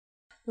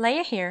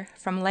Leah here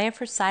from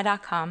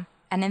leahforsci.com,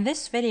 and in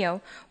this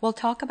video we'll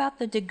talk about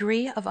the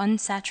degree of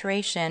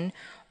unsaturation,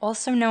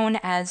 also known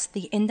as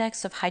the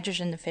index of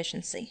hydrogen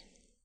deficiency.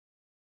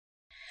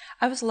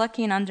 I was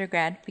lucky in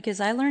undergrad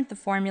because I learned the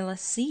formula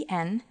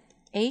CnH2n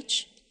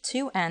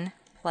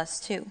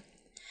plus 2.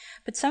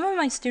 But some of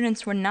my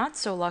students were not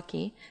so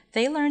lucky.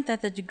 They learned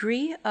that the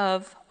degree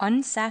of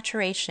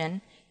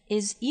unsaturation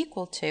is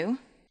equal to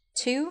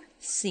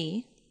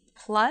 2C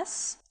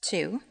plus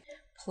 2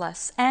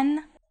 plus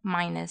N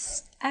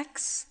minus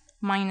X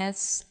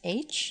minus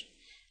H,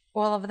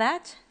 all of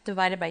that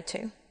divided by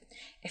 2.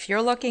 If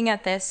you're looking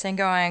at this and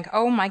going,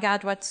 oh my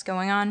God, what's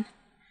going on?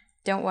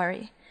 Don't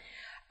worry.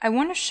 I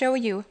want to show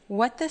you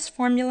what this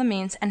formula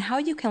means and how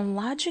you can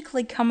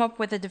logically come up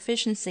with a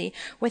deficiency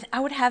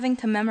without having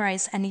to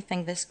memorize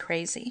anything this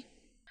crazy.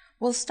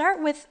 We'll start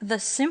with the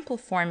simple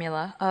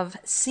formula of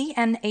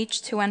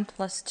CnH2n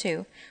plus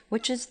 2,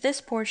 which is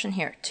this portion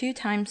here, 2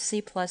 times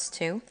C plus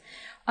 2.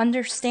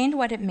 Understand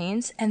what it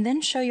means, and then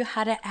show you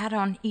how to add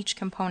on each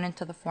component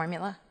to the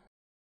formula.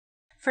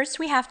 First,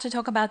 we have to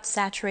talk about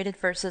saturated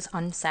versus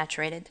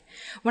unsaturated.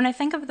 When I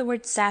think of the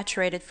word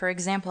saturated, for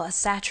example, a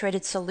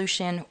saturated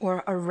solution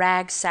or a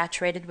rag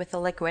saturated with a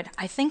liquid,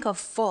 I think of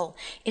full.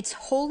 It's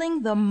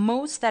holding the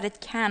most that it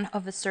can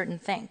of a certain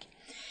thing.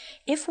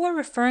 If we're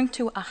referring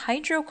to a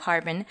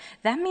hydrocarbon,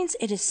 that means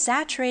it is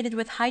saturated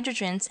with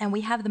hydrogens and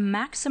we have the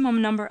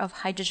maximum number of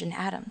hydrogen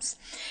atoms.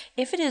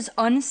 If it is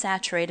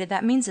unsaturated,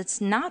 that means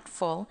it's not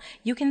full.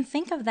 You can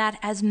think of that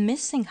as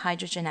missing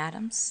hydrogen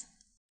atoms.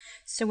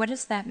 So what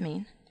does that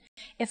mean?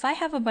 If I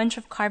have a bunch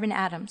of carbon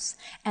atoms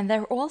and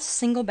they're all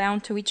single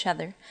bound to each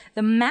other,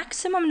 the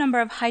maximum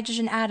number of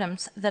hydrogen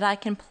atoms that I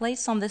can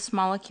place on this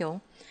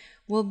molecule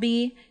will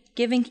be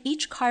giving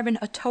each carbon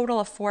a total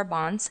of 4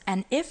 bonds,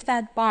 and if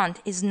that bond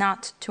is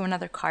not to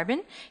another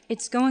carbon,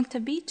 it's going to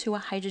be to a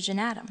hydrogen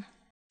atom.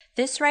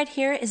 This right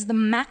here is the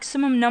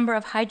maximum number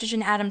of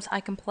hydrogen atoms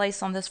I can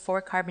place on this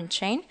 4-carbon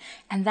chain,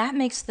 and that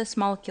makes this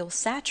molecule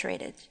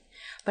saturated.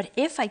 But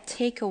if I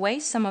take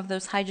away some of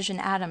those hydrogen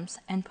atoms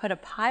and put a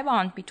pi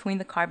bond between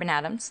the carbon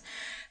atoms,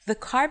 the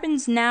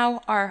carbons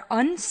now are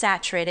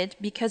unsaturated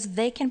because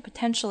they can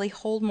potentially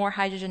hold more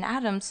hydrogen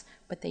atoms,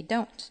 but they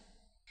don't.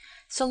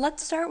 So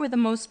let's start with the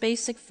most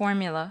basic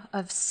formula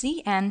of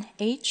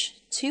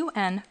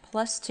CnH2n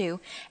plus 2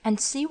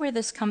 and see where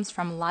this comes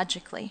from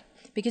logically.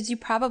 Because you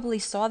probably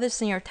saw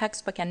this in your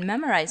textbook and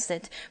memorized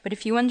it, but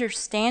if you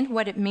understand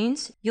what it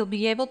means, you'll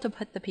be able to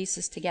put the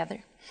pieces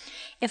together.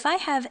 If I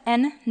have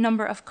n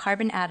number of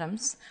carbon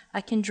atoms,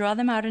 I can draw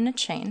them out in a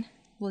chain.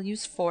 We'll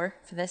use 4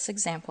 for this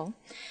example.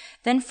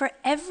 Then for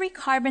every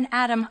carbon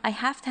atom, I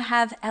have to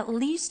have at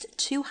least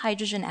 2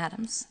 hydrogen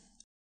atoms.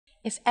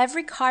 If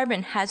every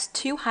carbon has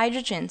 2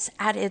 hydrogens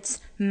at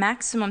its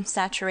maximum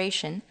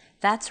saturation,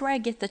 that's where I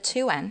get the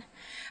 2n.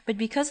 But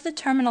because the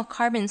terminal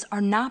carbons are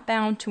not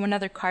bound to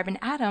another carbon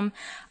atom,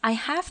 I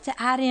have to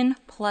add in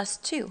plus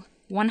 2,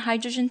 1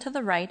 hydrogen to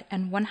the right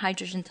and 1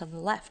 hydrogen to the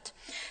left.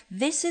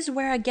 This is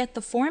where I get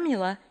the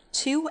formula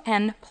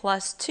 2n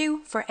plus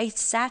 2 for a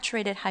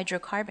saturated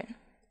hydrocarbon.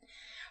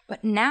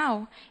 But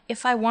now,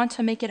 if I want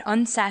to make it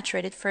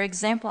unsaturated, for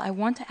example, I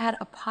want to add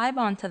a pi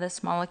bond to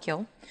this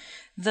molecule,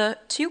 the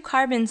 2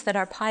 carbons that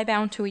are pi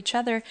bound to each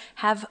other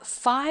have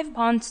 5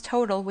 bonds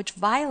total, which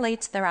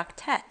violates their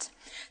octet.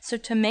 So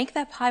to make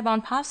that pi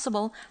bond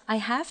possible, I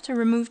have to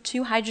remove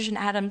 2 hydrogen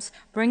atoms,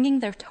 bringing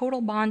their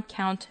total bond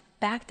count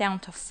back down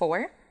to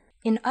 4.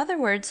 In other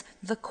words,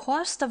 the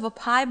cost of a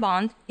pi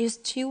bond is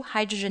 2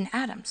 hydrogen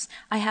atoms.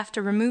 I have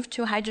to remove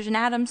 2 hydrogen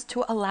atoms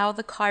to allow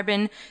the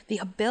carbon the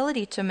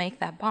ability to make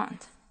that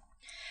bond.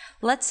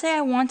 Let's say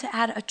I want to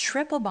add a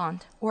triple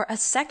bond or a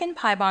second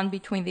pi bond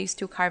between these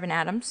 2 carbon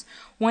atoms.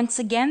 Once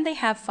again, they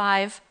have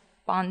 5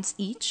 bonds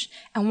each,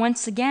 and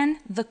once again,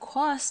 the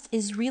cost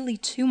is really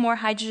 2 more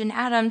hydrogen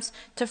atoms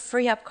to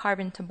free up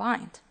carbon to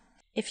bind.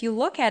 If you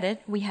look at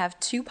it, we have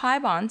 2 pi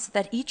bonds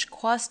that each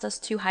cost us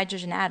 2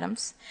 hydrogen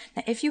atoms.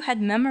 Now, if you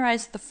had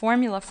memorized the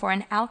formula for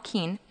an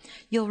alkene,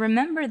 you'll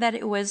remember that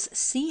it was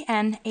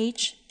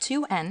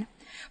CnH2n,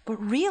 but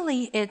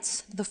really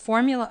it's the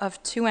formula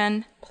of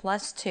 2n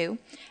plus 2,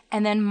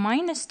 and then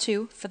minus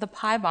 2 for the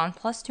pi bond,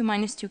 plus 2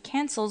 minus 2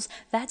 cancels.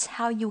 That's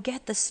how you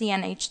get the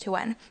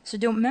CnH2n. So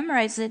don't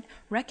memorize it,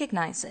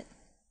 recognize it.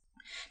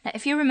 Now,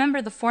 if you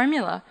remember the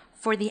formula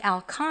for the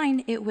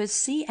alkyne, it was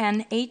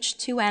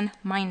CnH2n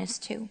minus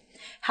 2.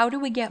 How do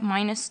we get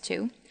minus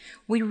 2?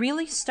 We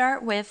really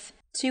start with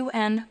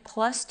 2n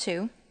plus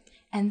 2,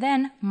 and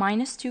then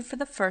minus 2 for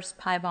the first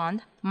pi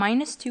bond,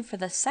 minus 2 for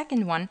the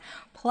second one,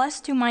 plus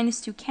 2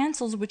 minus 2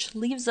 cancels, which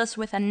leaves us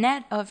with a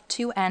net of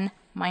 2n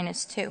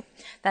minus 2.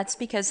 That's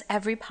because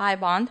every pi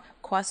bond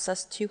costs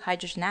us 2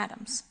 hydrogen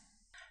atoms.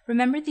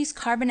 Remember, these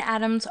carbon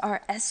atoms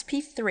are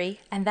sp3,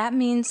 and that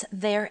means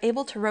they're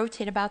able to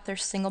rotate about their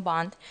single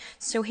bond.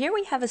 So here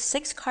we have a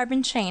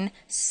 6-carbon chain,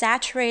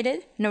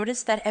 saturated.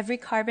 Notice that every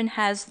carbon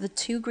has the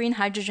 2 green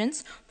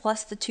hydrogens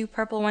plus the 2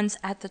 purple ones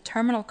at the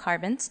terminal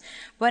carbons,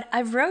 but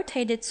I've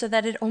rotated so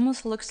that it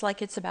almost looks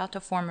like it's about to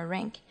form a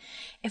ring.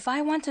 If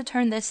I want to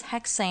turn this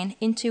hexane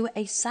into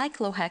a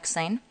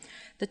cyclohexane,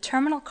 the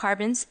terminal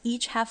carbons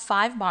each have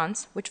 5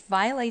 bonds, which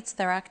violates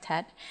their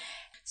octet.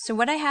 So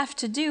what I have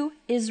to do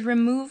is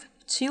remove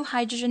 2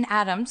 hydrogen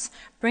atoms,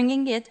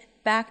 bringing it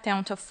back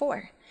down to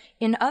 4.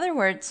 In other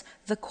words,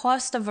 the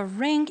cost of a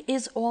ring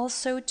is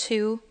also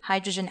 2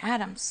 hydrogen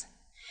atoms.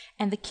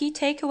 And the key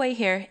takeaway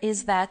here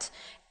is that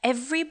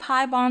every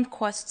pi bond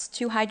costs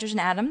 2 hydrogen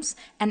atoms,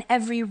 and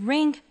every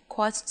ring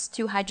costs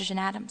 2 hydrogen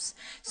atoms.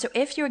 So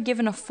if you're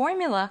given a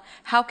formula,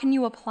 how can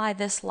you apply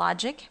this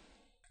logic?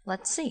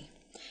 Let's see.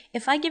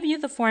 If I give you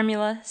the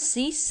formula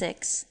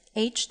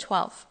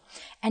C6H12,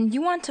 and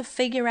you want to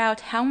figure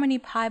out how many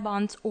pi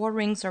bonds or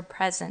rings are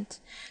present,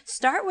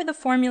 start with the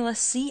formula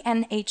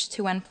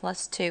CnH2n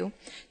plus 2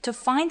 to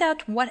find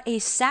out what a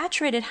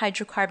saturated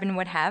hydrocarbon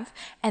would have,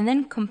 and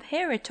then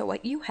compare it to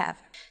what you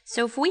have.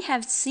 So if we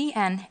have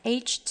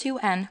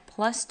CnH2n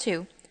plus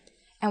 2,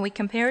 and we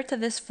compare it to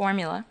this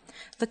formula,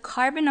 the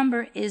carbon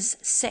number is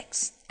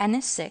 6, n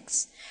is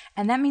 6,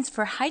 and that means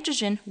for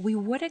hydrogen, we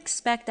would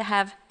expect to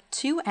have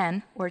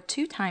 2n, or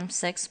 2 times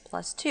 6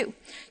 plus 2.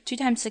 2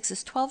 times 6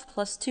 is 12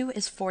 plus 2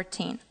 is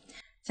 14.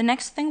 The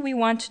next thing we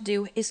want to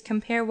do is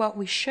compare what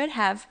we should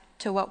have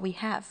to what we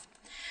have.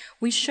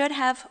 We should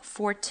have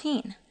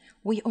 14.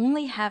 We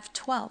only have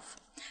 12.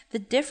 The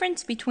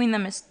difference between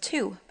them is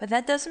 2, but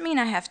that doesn't mean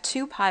I have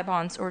 2 pi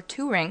bonds or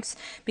 2 rings,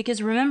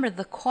 because remember,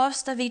 the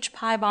cost of each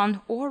pi bond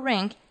or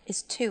ring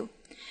is 2.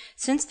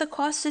 Since the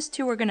cost is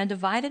 2, we're going to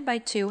divide it by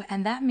 2,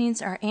 and that means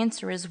our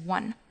answer is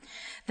 1.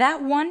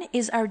 That 1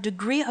 is our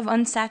degree of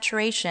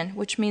unsaturation,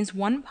 which means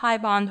 1 pi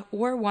bond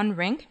or 1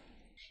 ring.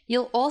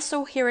 You'll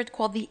also hear it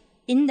called the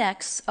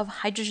index of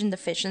hydrogen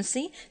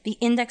deficiency. The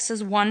index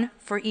is 1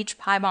 for each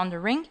pi bond or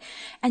ring.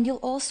 And you'll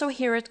also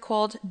hear it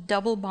called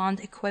double bond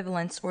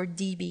equivalence, or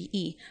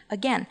DBE.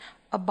 Again,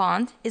 a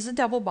bond is a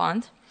double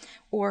bond,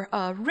 or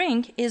a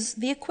ring is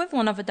the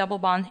equivalent of a double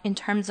bond in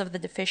terms of the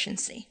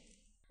deficiency.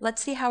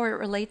 Let's see how it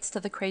relates to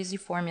the crazy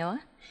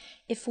formula.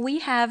 If we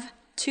have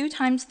 2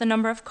 times the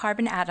number of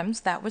carbon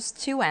atoms, that was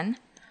 2n,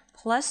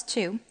 plus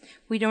 2.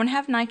 We don't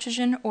have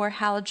nitrogen or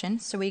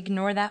halogen, so we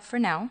ignore that for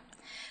now.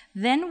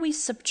 Then we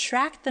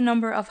subtract the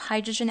number of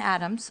hydrogen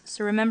atoms.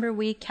 So remember,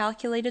 we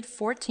calculated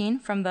 14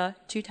 from the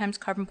 2 times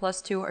carbon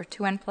plus 2, or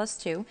 2n plus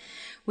 2.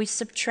 We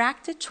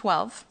subtracted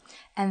 12,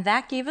 and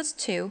that gave us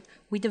 2.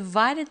 We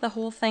divided the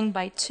whole thing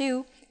by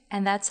 2,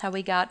 and that's how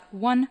we got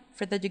 1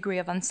 for the degree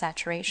of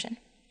unsaturation.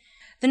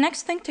 The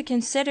next thing to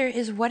consider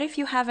is, what if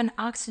you have an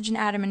oxygen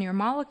atom in your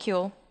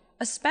molecule,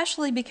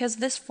 especially because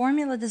this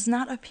formula does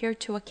not appear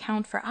to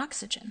account for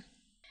oxygen.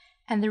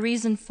 And the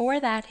reason for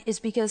that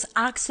is because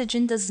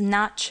oxygen does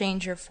not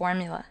change your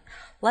formula.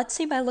 Let's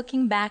see by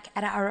looking back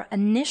at our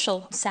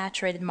initial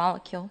saturated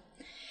molecule.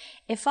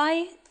 If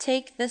I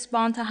take this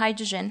bond to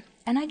hydrogen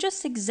and I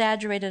just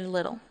exaggerate it a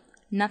little,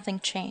 nothing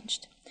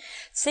changed.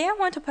 Say I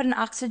want to put an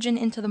oxygen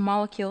into the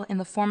molecule in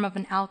the form of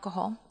an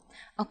alcohol.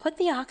 I'll put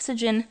the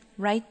oxygen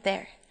right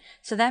there.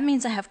 So that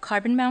means I have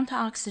carbon bound to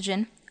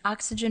oxygen,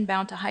 oxygen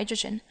bound to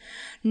hydrogen.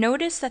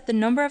 Notice that the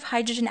number of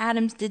hydrogen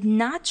atoms did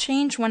not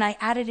change when I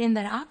added in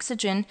that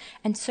oxygen,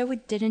 and so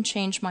it didn't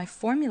change my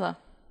formula.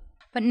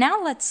 But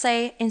now let's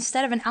say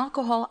instead of an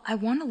alcohol, I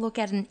want to look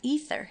at an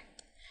ether.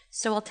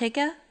 So I'll take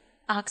an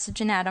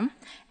oxygen atom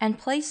and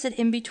place it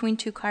in between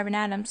 2 carbon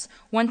atoms.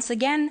 Once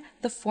again,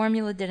 the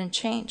formula didn't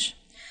change.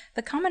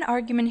 The common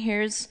argument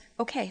here is,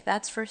 okay,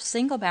 that's for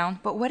single bound,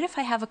 but what if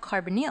I have a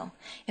carbonyl?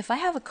 If I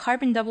have a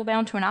carbon double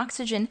bound to an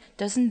oxygen,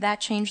 doesn't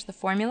that change the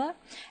formula?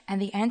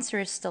 And the answer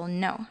is still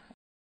no.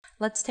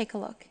 Let's take a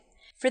look.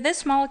 For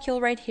this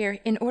molecule right here,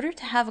 in order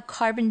to have a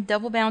carbon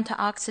double bound to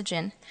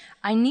oxygen,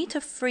 I need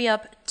to free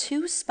up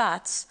 2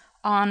 spots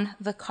on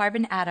the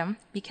carbon atom,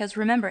 because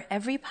remember,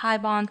 every pi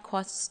bond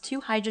costs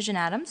 2 hydrogen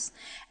atoms,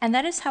 and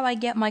that is how I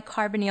get my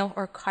carbonyl,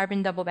 or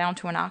carbon double bound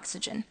to an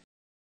oxygen.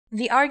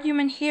 The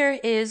argument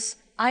here is,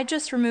 I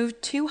just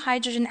removed 2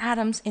 hydrogen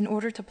atoms in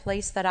order to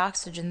place that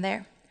oxygen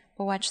there.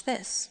 But watch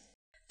this.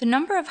 The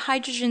number of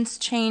hydrogens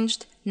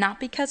changed not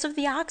because of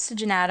the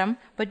oxygen atom,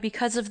 but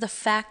because of the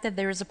fact that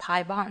there is a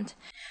pi bond.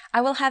 I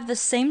will have the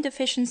same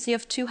deficiency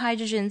of 2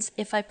 hydrogens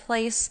if I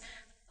place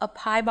a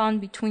pi bond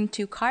between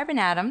 2 carbon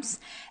atoms,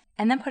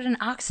 and then put an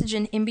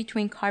oxygen in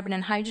between carbon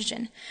and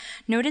hydrogen.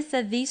 Notice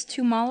that these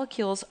 2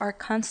 molecules are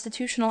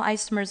constitutional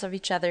isomers of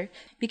each other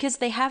because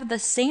they have the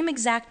same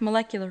exact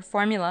molecular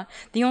formula.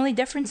 The only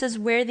difference is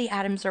where the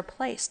atoms are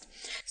placed.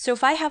 So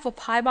if I have a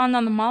pi bond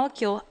on the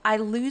molecule, I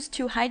lose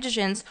 2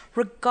 hydrogens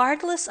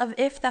regardless of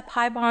if that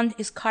pi bond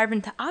is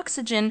carbon to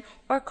oxygen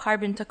or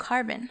carbon to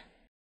carbon.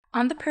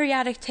 On the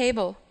periodic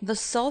table, the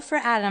sulfur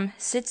atom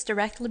sits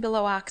directly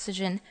below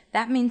oxygen.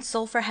 That means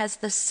sulfur has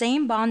the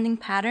same bonding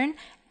pattern,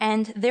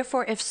 and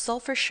therefore if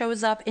sulfur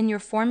shows up in your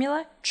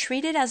formula,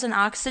 treat it as an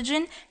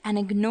oxygen and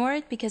ignore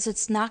it because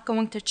it's not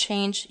going to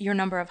change your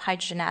number of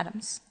hydrogen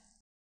atoms.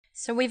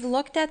 So we've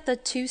looked at the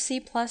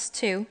 2C plus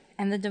 2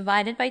 and the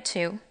divided by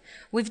 2.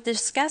 We've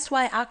discussed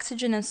why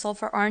oxygen and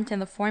sulfur aren't in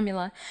the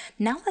formula.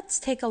 Now let's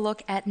take a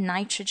look at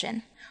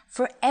nitrogen.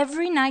 For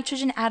every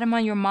nitrogen atom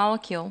on your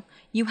molecule,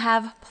 you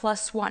have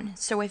plus 1.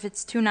 So if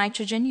it's 2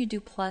 nitrogen, you do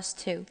plus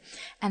 2.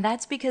 And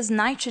that's because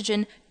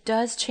nitrogen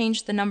does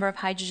change the number of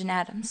hydrogen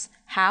atoms.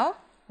 How?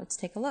 Let's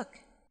take a look.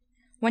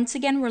 Once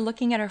again, we're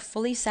looking at our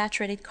fully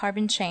saturated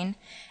carbon chain,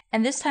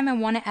 and this time I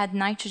want to add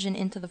nitrogen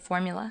into the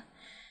formula.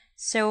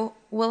 So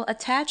we'll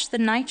attach the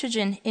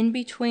nitrogen in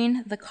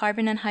between the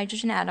carbon and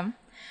hydrogen atom.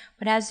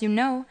 But as you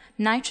know,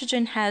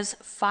 nitrogen has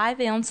 5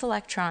 valence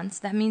electrons.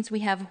 That means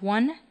we have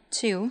 1,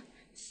 2,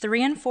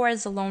 3, and 4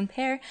 as a lone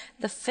pair.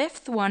 The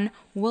 5th one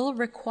will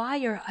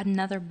require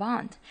another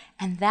bond.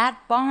 And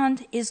that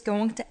bond is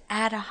going to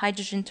add a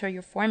hydrogen to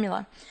your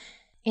formula.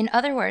 In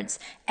other words,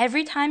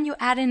 every time you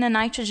add in a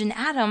nitrogen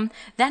atom,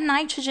 that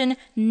nitrogen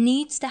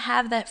needs to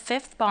have that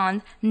 5th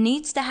bond,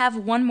 needs to have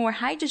 1 more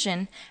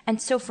hydrogen.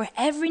 And so for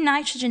every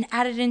nitrogen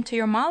added into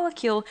your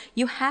molecule,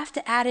 you have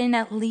to add in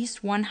at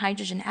least 1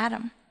 hydrogen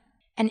atom.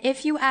 And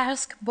if you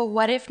ask, but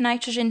what if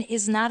nitrogen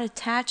is not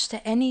attached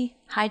to any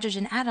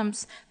hydrogen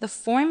atoms, the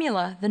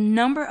formula, the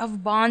number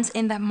of bonds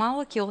in that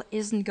molecule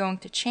isn't going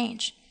to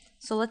change.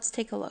 So let's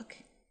take a look.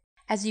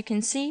 As you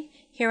can see,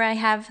 here I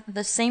have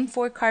the same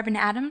 4 carbon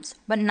atoms,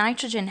 but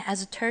nitrogen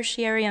as a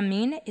tertiary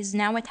amine is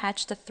now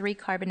attached to 3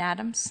 carbon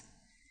atoms.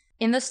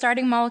 In the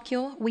starting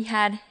molecule, we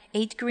had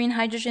 8 green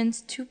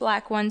hydrogens, 2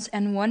 black ones,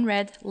 and 1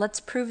 red. Let's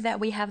prove that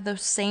we have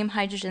those same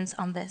hydrogens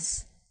on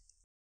this.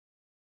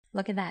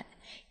 Look at that.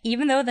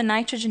 Even though the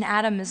nitrogen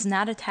atom is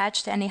not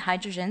attached to any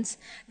hydrogens,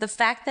 the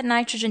fact that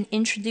nitrogen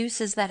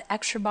introduces that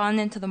extra bond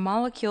into the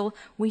molecule,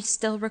 we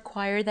still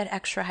require that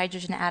extra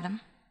hydrogen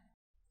atom.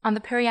 On the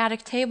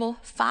periodic table,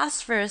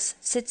 phosphorus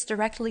sits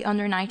directly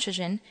under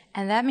nitrogen,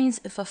 and that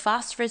means if a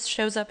phosphorus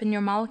shows up in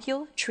your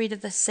molecule, treat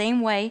it the same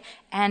way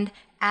and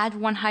add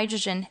 1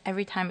 hydrogen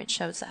every time it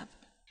shows up.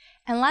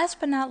 And last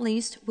but not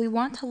least, we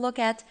want to look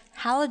at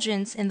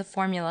halogens in the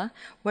formula,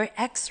 where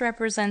X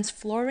represents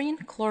fluorine,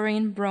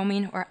 chlorine,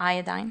 bromine, or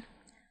iodine.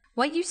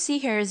 What you see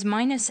here is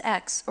minus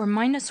X, or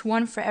minus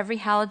 1 for every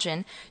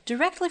halogen,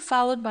 directly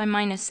followed by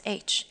minus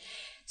H.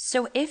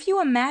 So if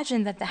you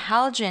imagine that the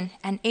halogen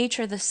and H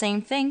are the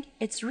same thing,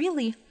 it's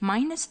really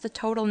minus the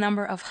total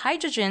number of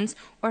hydrogens,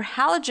 or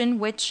halogen,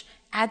 which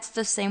adds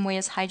the same way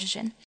as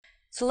hydrogen.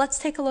 So let's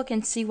take a look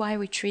and see why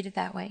we treat it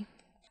that way.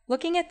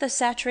 Looking at the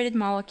saturated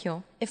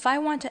molecule, if I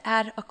want to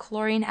add a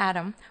chlorine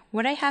atom,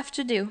 what I have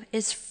to do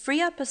is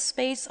free up a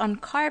space on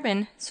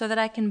carbon so that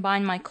I can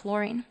bind my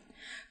chlorine.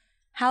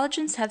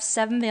 Halogens have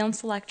 7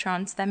 valence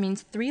electrons, that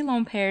means 3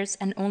 lone pairs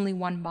and only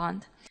 1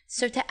 bond.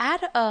 So to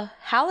add a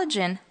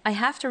halogen, I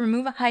have to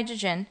remove a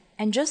hydrogen,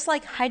 and just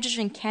like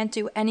hydrogen can't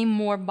do any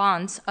more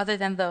bonds other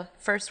than the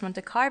first one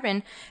to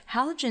carbon,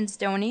 halogens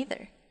don't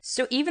either.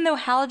 So even though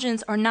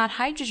halogens are not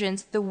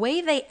hydrogens, the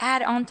way they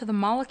add onto the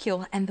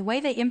molecule and the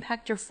way they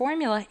impact your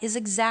formula is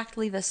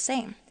exactly the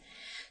same.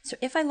 So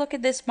if I look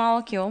at this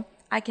molecule,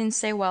 I can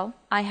say, well,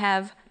 I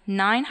have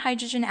 9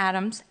 hydrogen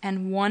atoms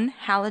and 1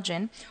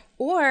 halogen.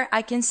 Or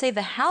I can say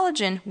the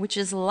halogen, which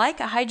is like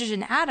a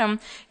hydrogen atom,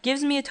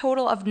 gives me a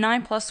total of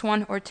 9 plus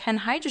 1 or 10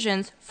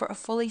 hydrogens for a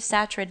fully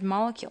saturated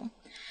molecule.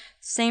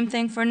 Same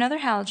thing for another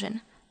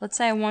halogen. Let's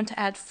say I want to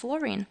add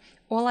fluorine.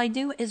 All I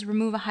do is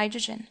remove a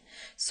hydrogen.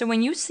 So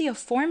when you see a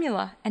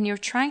formula and you're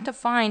trying to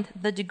find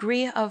the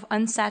degree of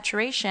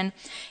unsaturation,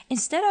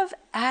 instead of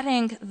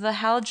adding the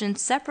halogens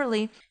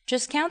separately,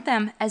 just count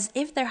them as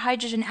if they're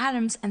hydrogen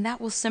atoms, and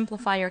that will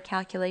simplify your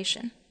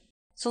calculation.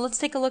 So let's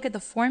take a look at the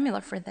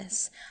formula for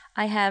this.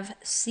 I have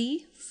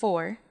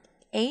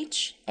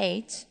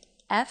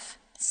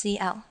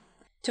C4H8FCl.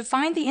 To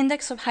find the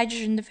index of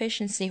hydrogen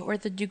deficiency, or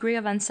the degree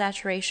of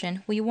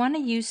unsaturation, we want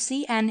to use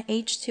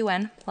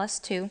CnH2n plus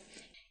 2.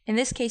 In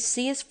this case,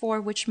 C is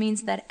 4, which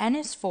means that N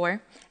is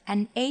 4,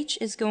 and H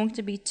is going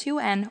to be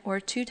 2N, or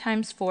 2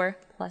 times 4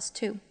 plus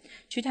 2.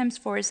 2 times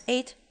 4 is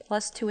 8,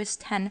 plus 2 is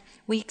 10.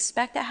 We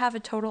expect to have a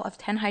total of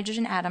 10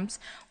 hydrogen atoms,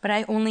 but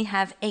I only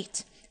have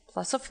 8,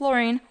 plus a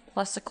fluorine,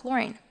 plus a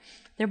chlorine.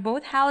 They're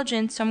both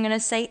halogens, so I'm going to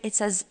say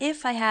it's as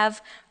if I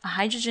have a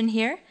hydrogen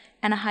here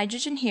and a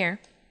hydrogen here.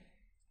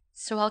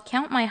 So I'll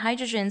count my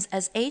hydrogens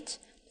as 8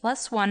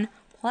 plus 1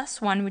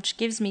 plus 1, which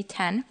gives me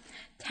 10.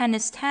 10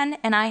 is 10,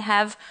 and I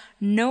have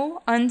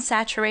no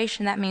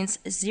unsaturation. That means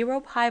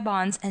 0 pi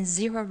bonds and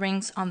 0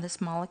 rings on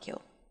this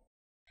molecule.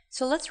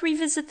 So let's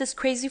revisit this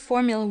crazy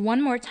formula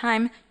one more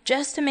time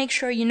just to make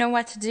sure you know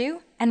what to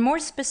do, and more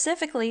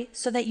specifically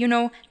so that you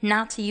know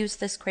not to use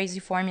this crazy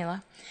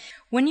formula.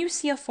 When you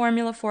see a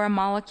formula for a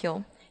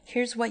molecule,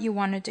 here's what you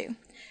want to do.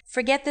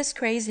 Forget this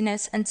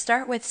craziness and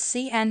start with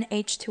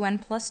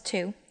CnH2n plus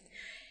 2.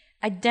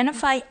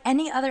 Identify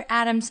any other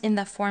atoms in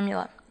the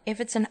formula. If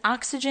it's an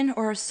oxygen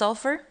or a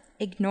sulfur,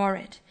 ignore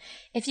it.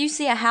 If you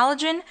see a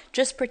halogen,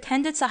 just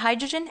pretend it's a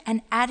hydrogen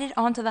and add it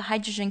onto the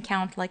hydrogen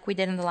count like we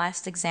did in the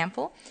last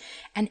example.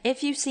 And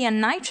if you see a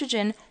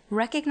nitrogen,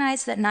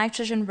 recognize that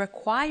nitrogen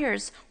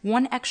requires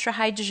one extra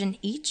hydrogen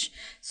each.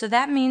 So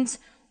that means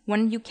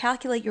when you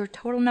calculate your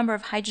total number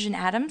of hydrogen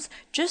atoms,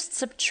 just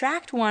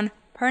subtract one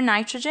per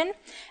nitrogen,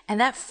 and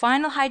that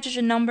final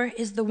hydrogen number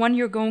is the one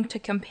you're going to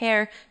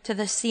compare to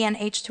the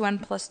CnH2n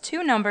plus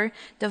 2 number,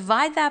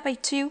 divide that by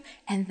 2,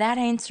 and that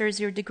answers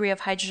your degree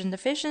of hydrogen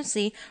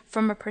deficiency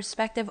from a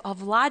perspective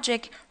of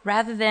logic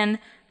rather than,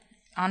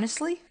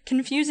 honestly,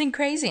 confusing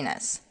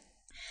craziness.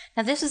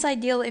 Now this is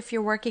ideal if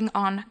you're working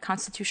on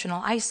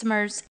constitutional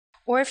isomers,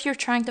 or if you're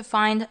trying to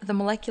find the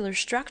molecular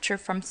structure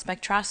from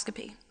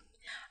spectroscopy.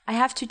 I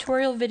have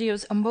tutorial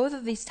videos on both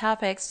of these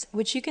topics,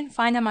 which you can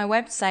find on my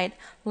website,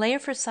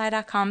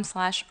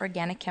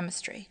 layerforsci.com/organic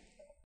chemistry.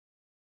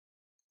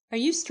 Are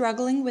you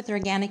struggling with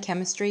organic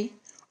chemistry?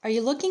 Are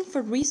you looking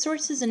for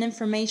resources and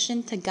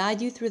information to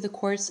guide you through the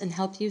course and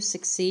help you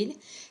succeed?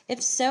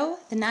 If so,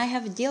 then I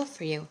have a deal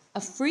for you.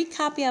 A free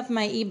copy of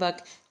my ebook,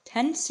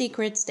 10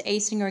 Secrets to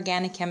Acing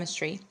Organic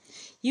Chemistry.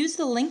 Use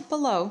the link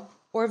below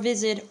or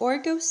visit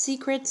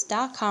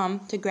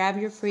orgosecrets.com to grab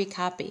your free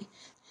copy.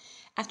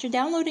 After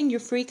downloading your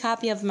free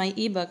copy of my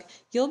ebook,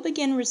 you'll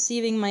begin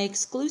receiving my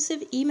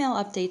exclusive email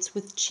updates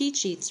with cheat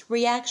sheets,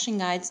 reaction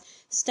guides,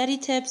 study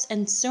tips,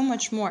 and so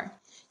much more.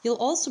 You'll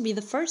also be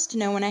the first to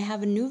know when I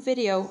have a new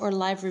video or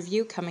live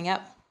review coming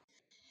up.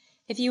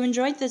 If you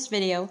enjoyed this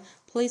video,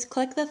 please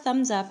click the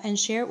thumbs up and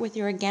share it with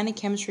your organic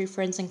chemistry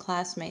friends and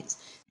classmates.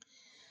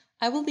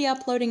 I will be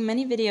uploading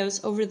many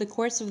videos over the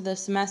course of the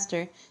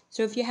semester,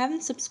 so if you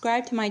haven't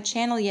subscribed to my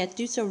channel yet,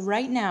 do so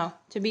right now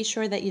to be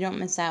sure that you don't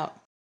miss out.